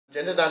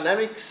Gender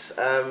Dynamics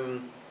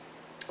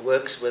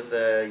works with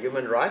the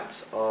human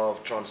rights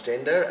of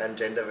transgender and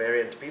gender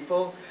variant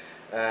people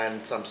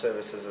and some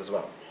services as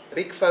well. A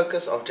big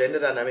focus of Gender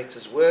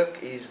Dynamics'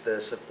 work is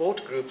the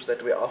support groups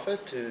that we offer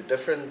to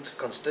different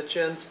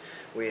constituents.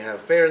 We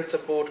have parent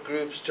support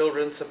groups,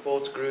 children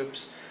support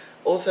groups.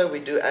 Also we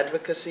do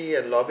advocacy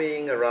and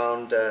lobbying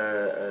around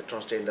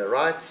transgender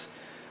rights,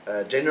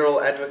 general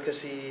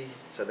advocacy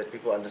so that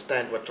people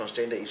understand what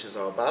transgender issues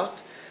are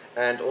about,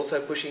 and also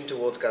pushing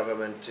towards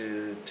government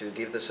to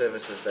give the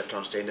services that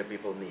transgender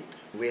people need.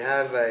 We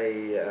have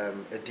a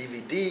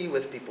DVD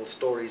with people's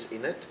stories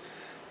in it,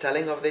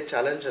 telling of their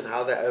challenge and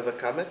how they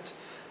overcome it.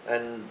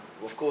 And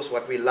of course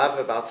what we love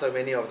about so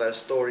many of those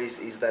stories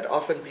is that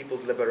often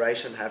people's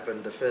liberation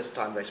happened the first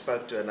time they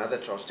spoke to another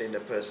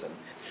transgender person.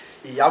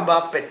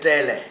 Iyamba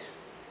petele.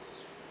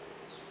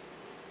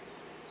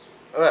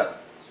 Oh,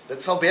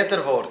 dit sal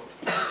beter word.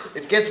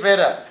 It gets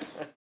better.